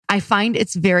I find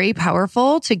it's very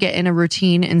powerful to get in a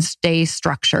routine and stay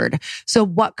structured. So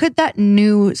what could that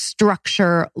new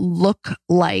structure look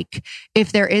like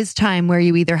if there is time where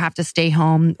you either have to stay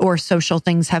home or social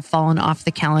things have fallen off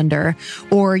the calendar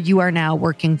or you are now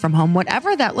working from home,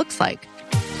 whatever that looks like?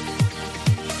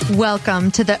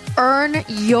 Welcome to the Earn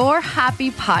Your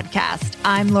Happy podcast.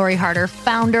 I'm Lori Harder,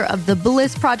 founder of The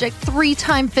Bliss Project,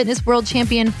 3-time fitness world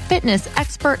champion, fitness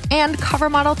expert, and cover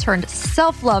model turned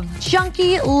self-love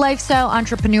junkie, lifestyle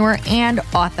entrepreneur, and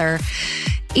author.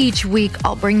 Each week,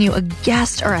 I'll bring you a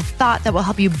guest or a thought that will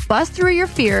help you bust through your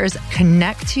fears,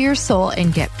 connect to your soul,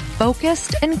 and get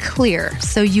focused and clear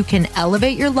so you can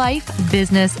elevate your life,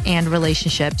 business, and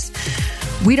relationships.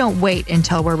 We don't wait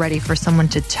until we're ready for someone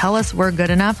to tell us we're good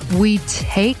enough. We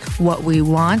take what we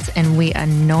want and we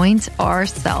anoint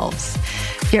ourselves.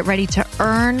 Get ready to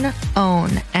earn,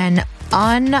 own, and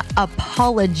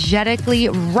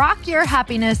unapologetically rock your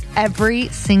happiness every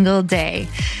single day.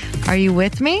 Are you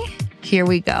with me? Here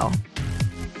we go.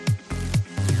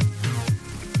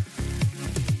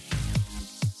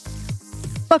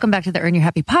 Welcome back to the Earn Your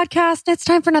Happy podcast. It's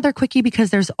time for another quickie because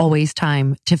there's always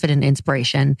time to fit in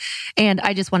inspiration. And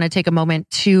I just want to take a moment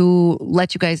to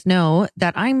let you guys know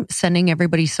that I'm sending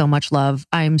everybody so much love.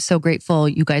 I'm so grateful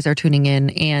you guys are tuning in.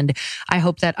 And I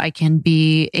hope that I can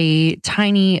be a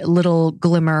tiny little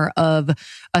glimmer of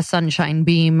a sunshine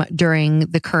beam during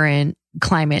the current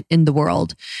climate in the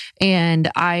world.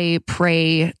 And I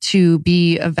pray to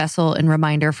be a vessel and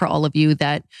reminder for all of you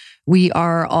that we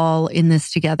are all in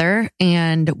this together,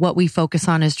 and what we focus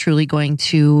on is truly going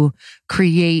to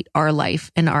create our life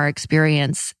and our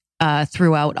experience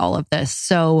throughout all of this.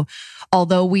 So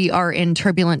although we are in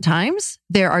turbulent times,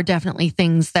 there are definitely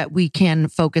things that we can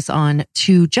focus on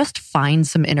to just find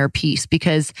some inner peace,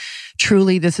 because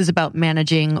truly this is about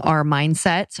managing our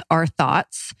mindset, our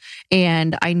thoughts.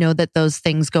 And I know that those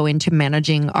things go into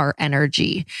managing our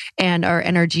energy, and our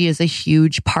energy is a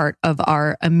huge part of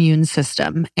our immune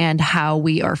system and how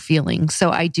we are feeling.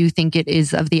 So I do think it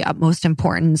is of the utmost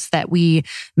importance that we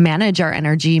manage our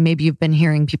energy. Maybe you've been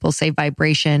hearing people say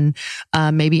vibration.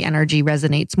 Maybe energy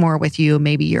resonates more with you.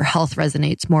 Maybe your health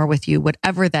resonates more with you.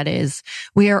 Whatever that is,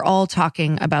 we are all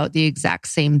talking about the exact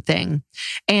same thing.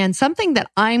 And something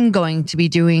that I'm going to be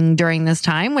doing during this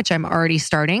time, which I'm already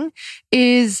starting,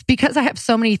 is because I have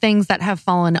so many things that have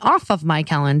fallen off of my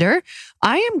calendar,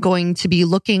 I am going to be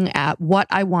looking at what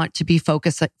I want to be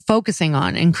focusing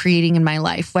on and creating in my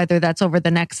life, whether that's over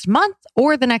the next month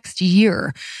or the next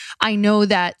year. I know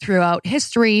that throughout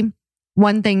history,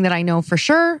 one thing that I know for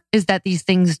sure is that these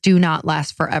things do not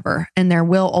last forever, and there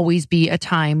will always be a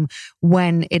time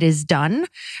when it is done.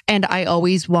 And I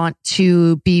always want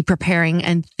to be preparing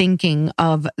and thinking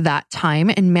of that time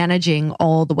and managing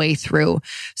all the way through.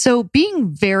 So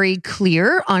being very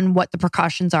clear on what the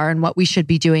precautions are and what we should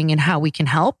be doing and how we can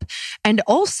help, and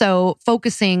also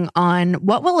focusing on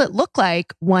what will it look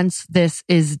like once this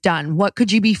is done? What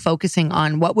could you be focusing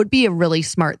on? What would be a really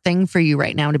smart thing for you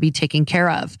right now to be taking care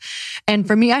of? And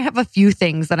for me, I have a few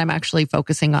things that I'm actually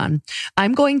focusing on.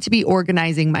 I'm going to be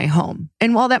organizing my home.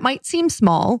 And while that might seem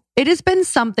small, it has been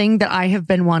something that I have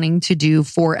been wanting to do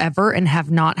forever and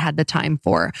have not had the time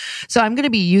for. So I'm going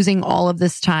to be using all of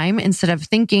this time, instead of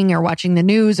thinking or watching the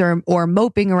news or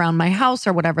moping around my house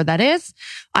or whatever that is,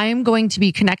 I am going to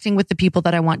be connecting with the people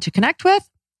that I want to connect with.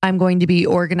 I'm going to be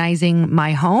organizing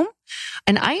my home.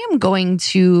 And I am going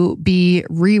to be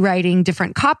rewriting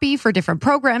different copy for different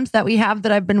programs that we have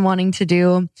that I've been wanting to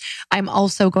do. I'm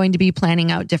also going to be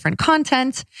planning out different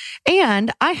content.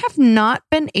 And I have not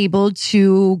been able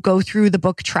to go through the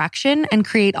book Traction and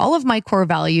create all of my core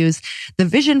values, the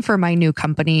vision for my new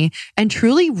company, and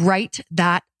truly write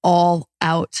that all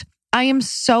out. I am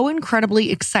so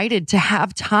incredibly excited to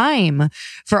have time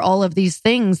for all of these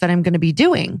things that I'm going to be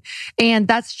doing. And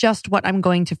that's just what I'm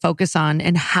going to focus on,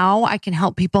 and how I can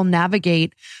help people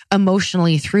navigate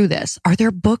emotionally through this. Are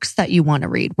there books that you want to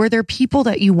read? Were there people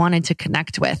that you wanted to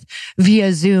connect with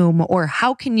via Zoom? Or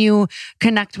how can you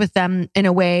connect with them in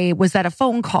a way? Was that a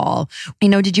phone call?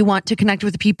 Did you want to connect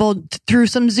with people through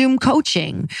some Zoom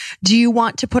coaching? Do you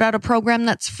want to put out a program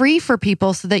that's free for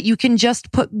people so that you can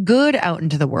just put good out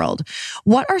into the world?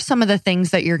 What are some of the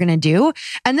things that you're going to do?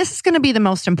 And this is going to be the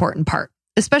most important part.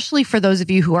 especially for those of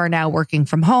you who are now working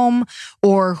from home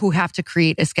or who have to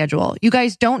create a schedule. You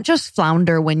guys don't just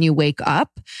flounder when you wake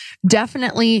up.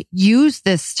 Definitely use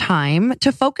this time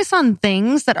to focus on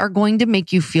things that are going to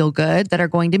make you feel good, that are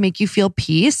going to make you feel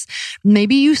peace.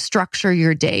 Maybe you structure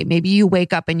your day. Maybe you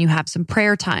wake up and you have some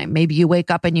prayer time. Maybe you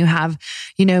wake up and you have,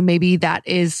 maybe that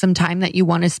is some time that you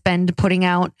want to spend putting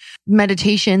out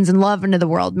meditations and love into the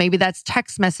world. Maybe that's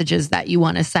text messages that you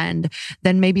want to send.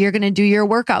 Then maybe you're going to do your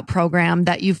workout program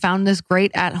that you found this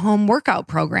great at-home workout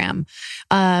program.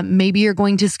 Maybe you're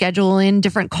going to schedule in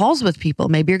different calls with people.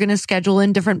 Maybe you're going to schedule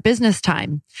in different business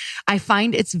time. I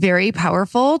find it's very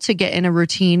powerful to get in a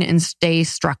routine and stay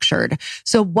structured.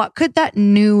 So what could that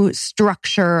new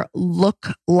structure look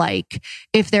like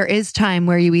if there is time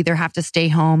where you either have to stay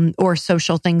home or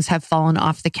social things have fallen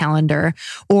off the calendar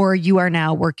or you are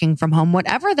now working from home,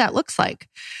 whatever that looks like.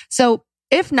 So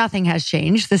if nothing has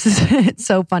changed, it's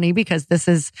so funny because this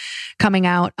is coming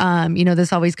out,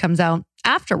 this always comes out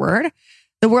afterward.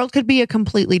 The world could be a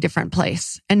completely different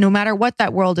place. And no matter what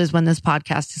that world is when this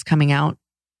podcast is coming out,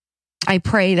 I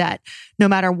pray that no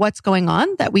matter what's going on,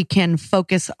 that we can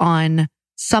focus on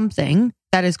something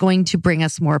that is going to bring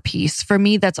us more peace. For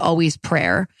me, that's always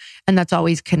prayer, and that's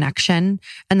always connection,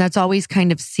 and that's always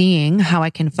kind of seeing how I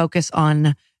can focus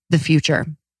on the future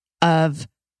of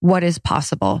what is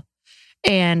possible.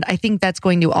 And I think that's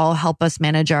going to all help us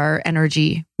manage our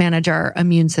energy, manage our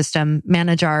immune system,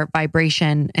 manage our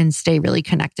vibration, and stay really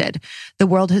connected. The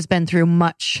world has been through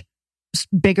much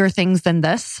bigger things than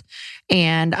this.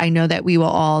 And I know that we will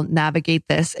all navigate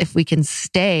this if we can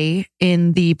stay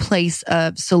in the place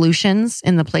of solutions,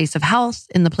 in the place of health,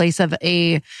 in the place of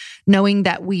knowing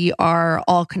that we are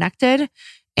all connected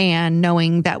and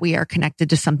knowing that we are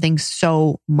connected to something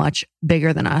so much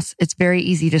bigger than us. It's very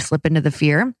easy to slip into the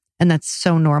fear. And that's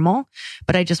so normal.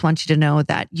 But I just want you to know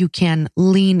that you can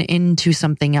lean into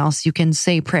something else. You can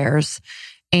say prayers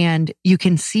and you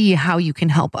can see how you can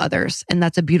help others. And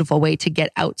that's a beautiful way to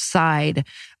get outside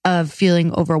of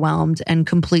feeling overwhelmed and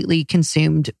completely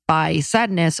consumed by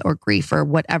sadness or grief or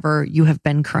whatever you have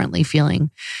been currently feeling.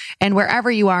 And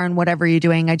wherever you are and whatever you're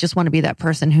doing, I just want to be that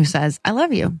person who says, I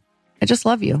love you. I just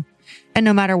love you. And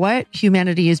no matter what,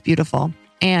 humanity is beautiful.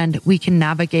 And we can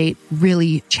navigate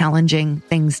really challenging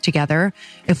things together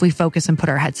if we focus and put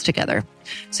our heads together.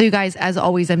 So you guys, as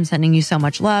always, I'm sending you so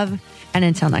much love. And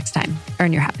until next time,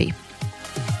 earn your happy.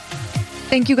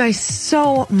 Thank you guys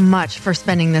so much for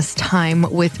spending this time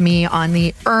with me on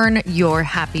the Earn Your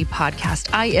Happy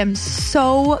podcast. I am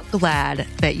so glad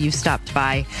that you stopped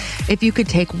by. If you could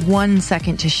take 1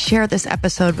 second to share this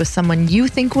episode with someone you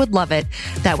think would love it,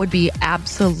 that would be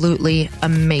absolutely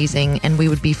amazing. And we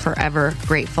would be forever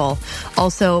grateful.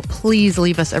 Also, please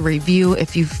leave us a review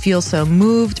if you feel so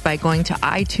moved by going to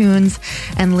iTunes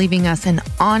and leaving us an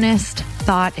honest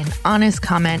thought, an honest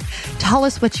comment. Tell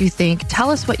us what you think. Tell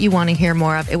us what you want to hear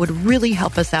more of. It would really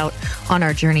help us out on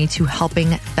our journey to helping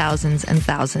thousands and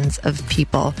thousands of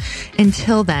people.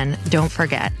 Until then, don't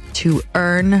forget to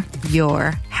earn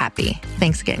your happy.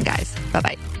 Thanks again, guys.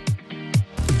 Bye-bye.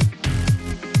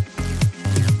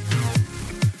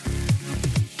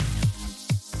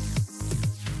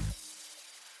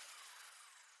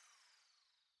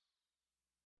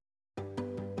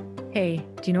 Hey,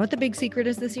 do you know what the big secret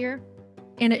is this year?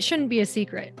 And it shouldn't be a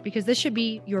secret because this should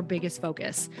be your biggest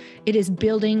focus. It is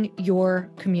building your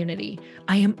community.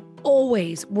 I am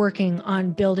always working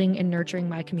on building and nurturing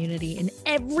my community, and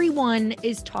everyone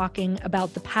is talking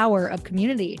about the power of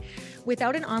community.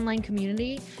 Without an online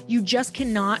community, you just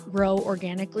cannot grow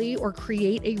organically or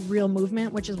create a real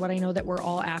movement, which is what I know that we're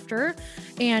all after.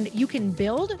 And you can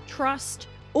build trust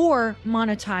or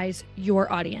monetize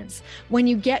your audience. When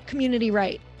you get community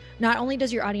right, not only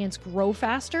does your audience grow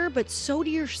faster, but so do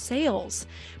your sales.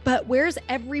 But where's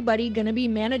everybody going to be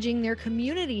managing their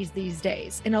communities these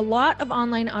days? And a lot of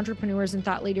online entrepreneurs and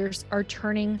thought leaders are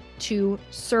turning to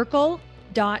Circle.so.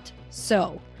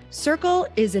 Circle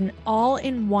is an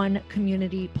all-in-one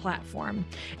community platform.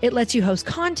 It lets you host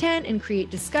content and create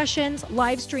discussions,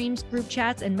 live streams, group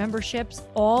chats, and memberships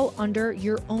all under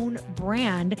your own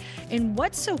brand. And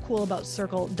what's so cool about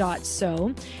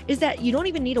Circle.so is that you don't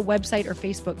even need a website or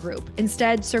Facebook group.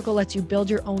 Instead, Circle lets you build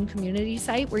your own community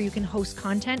site where you can host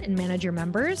content and manage your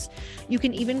members. You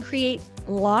can even create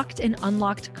locked and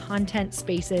unlocked content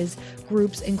spaces,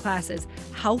 groups, and classes.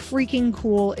 How freaking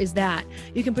cool is that?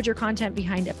 You can put your content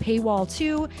behind a paywall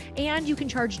too, and you can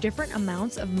charge different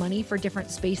amounts of money for different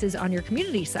spaces on your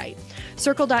community site.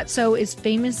 Circle.so is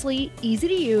famously easy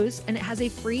to use, and it has a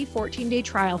free 14-day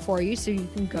trial for you, so you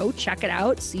can go check it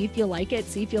out, see if you like it,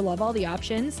 see if you love all the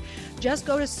options. Just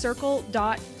go to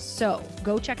Circle.so.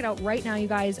 Go check it out right now, you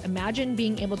guys. Imagine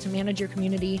being able to manage your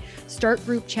community, start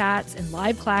group chats and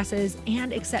live classes,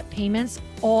 and accept payments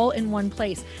all in one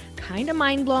place. Kind of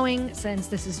mind-blowing since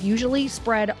this is usually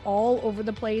spread all over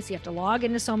the place. You have to log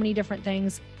into so many different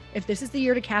things. If this is the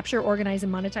year to capture, organize,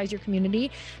 and monetize your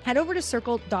community, head over to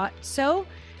circle.so.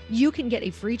 You can get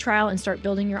a free trial and start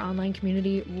building your online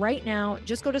community right now.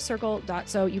 Just go to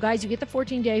circle.so. You guys, you get the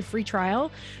 14-day free trial.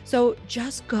 So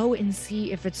just go and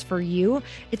see if it's for you.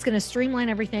 It's going to streamline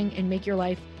everything and make your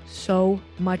life so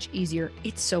much easier.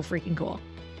 It's so freaking cool.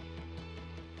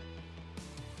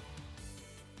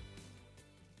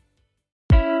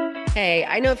 Hey,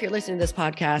 I know if you're listening to this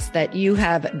podcast that you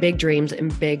have big dreams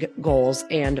and big goals.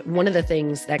 And one of the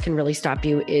things that can really stop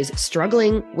you is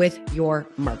struggling with your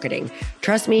marketing.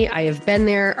 Trust me, I have been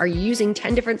there. Are you using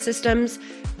 10 different systems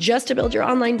just to build your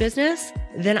online business?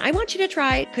 Then I want you to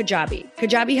try Kajabi.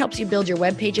 Kajabi helps you build your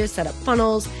web pages, set up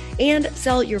funnels, and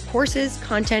sell your courses,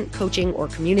 content, coaching, or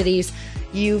communities.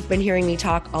 You've been hearing me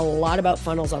talk a lot about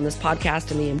funnels on this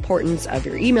podcast and the importance of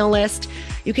your email list.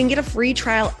 You can get a free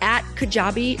trial at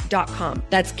kajabi.com.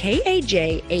 That's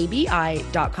Kajabi.com.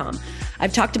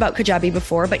 I've talked about Kajabi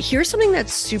before, but here's something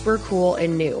that's super cool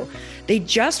and new. They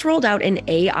just rolled out an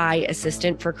AI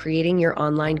assistant for creating your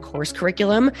online course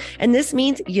curriculum. And this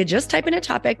means you just type in a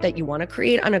topic that you want to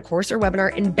create on a course or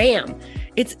webinar and bam,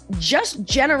 it just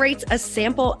generates a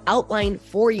sample outline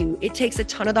for you. It takes a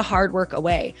ton of the hard work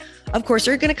away. Of course,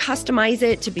 you're going to customize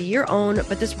it to be your own,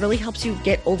 but this really helps you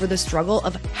get over the struggle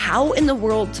of how in the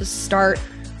world to start,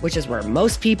 which is where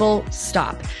most people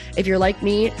stop. If you're like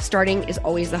me, starting is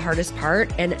always the hardest part,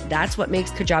 and that's what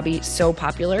makes Kajabi so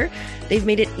popular. They've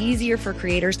made it easier for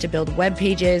creators to build web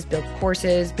pages, build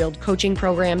courses, build coaching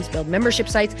programs, build membership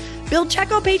sites, build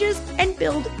checkout pages, and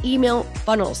build email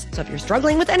funnels. So if you're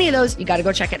struggling with any of those, you got to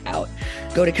go check it out.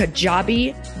 Go to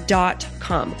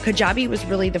Kajabi.com. Kajabi was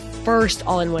really the first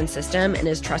all-in-one system and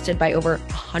is trusted by over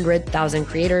 100,000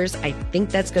 creators. I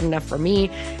think that's good enough for me.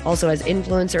 Also has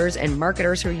influencers and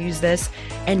marketers who use this.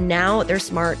 And now their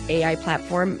smart AI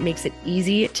platform makes it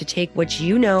easy to take what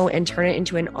you know and turn it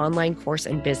into an online course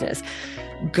and business.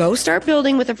 Go start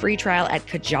building with a free trial at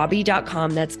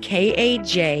Kajabi.com. That's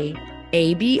Kajabi.com.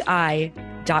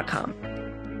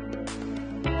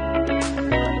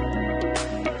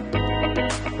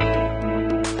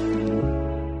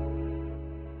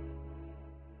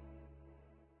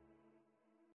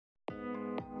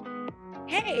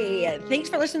 Hey, thanks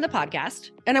for listening to the podcast.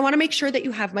 And I want to make sure that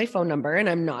you have my phone number, and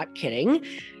I'm not kidding.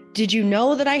 Did you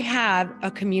know that I have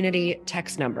a community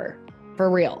text number? For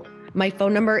real. My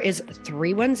phone number is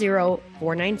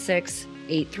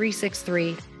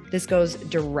 310-496-8363. This goes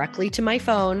directly to my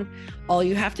phone. All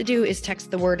you have to do is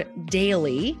text the word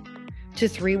daily to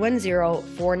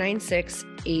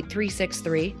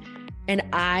 310-496-8363. And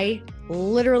I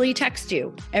literally text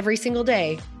you every single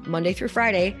day, Monday through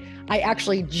Friday. I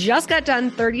actually just got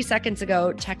done 30 seconds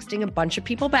ago texting a bunch of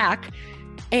people back,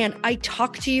 and I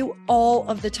talk to you all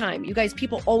of the time. You guys,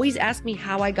 people always ask me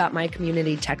how I got my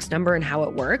community text number and how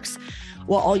it works.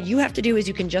 Well, all you have to do is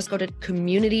you can just go to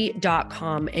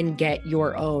community.com and get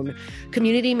your own.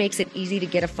 Community makes it easy to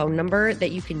get a phone number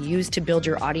that you can use to build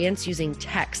your audience using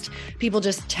text. People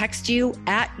just text you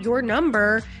at your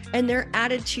number and they're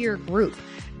added to your group.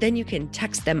 Then you can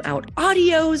text them out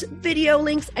audios, video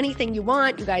links, anything you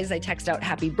want. You guys, I text out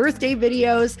happy birthday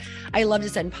videos. I love to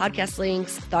send podcast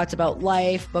links, thoughts about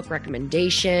life, book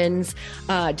recommendations,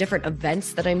 different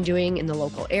events that I'm doing in the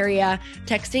local area.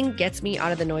 Texting gets me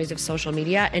out of the noise of social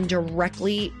media and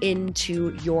directly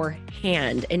into your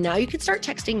hand. And now you can start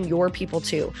texting your people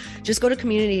too. Just go to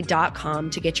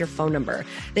community.com to get your phone number.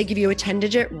 They give you a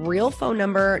 10-digit real phone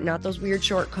number, not those weird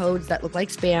short codes that look like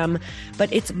spam,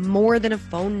 but it's more than a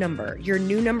phone number. Your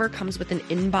new number comes with an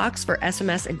inbox for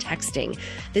SMS and texting.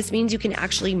 This means you can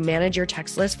actually manage your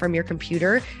text list from your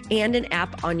computer and an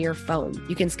app on your phone.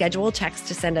 You can schedule text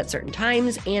to send at certain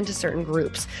times and to certain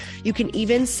groups. You can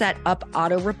even set up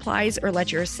auto replies or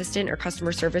let your assistant or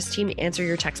customer service team answer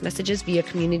your text messages via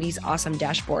Community's awesome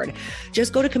dashboard.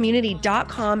 Just go to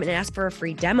community.com and ask for a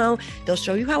free demo. They'll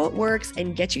show you how it works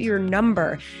and get you your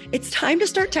number. It's time to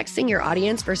start texting your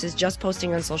audience versus just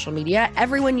posting on social media.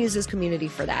 Everyone uses Community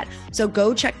for that. So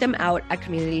go check them out at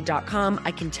community.com.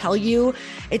 I can tell you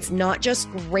it's not just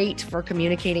great for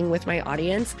communicating with my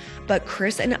audience, but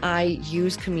Chris and I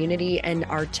use Community and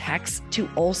our texts to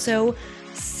also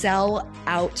sell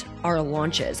out our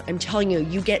launches. I'm telling you,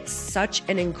 you get such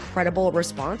an incredible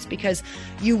response because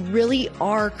you really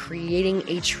are creating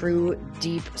a true,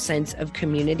 deep sense of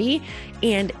community,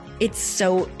 and it's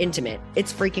so intimate.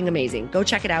 It's freaking amazing. Go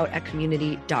check it out at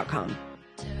community.com.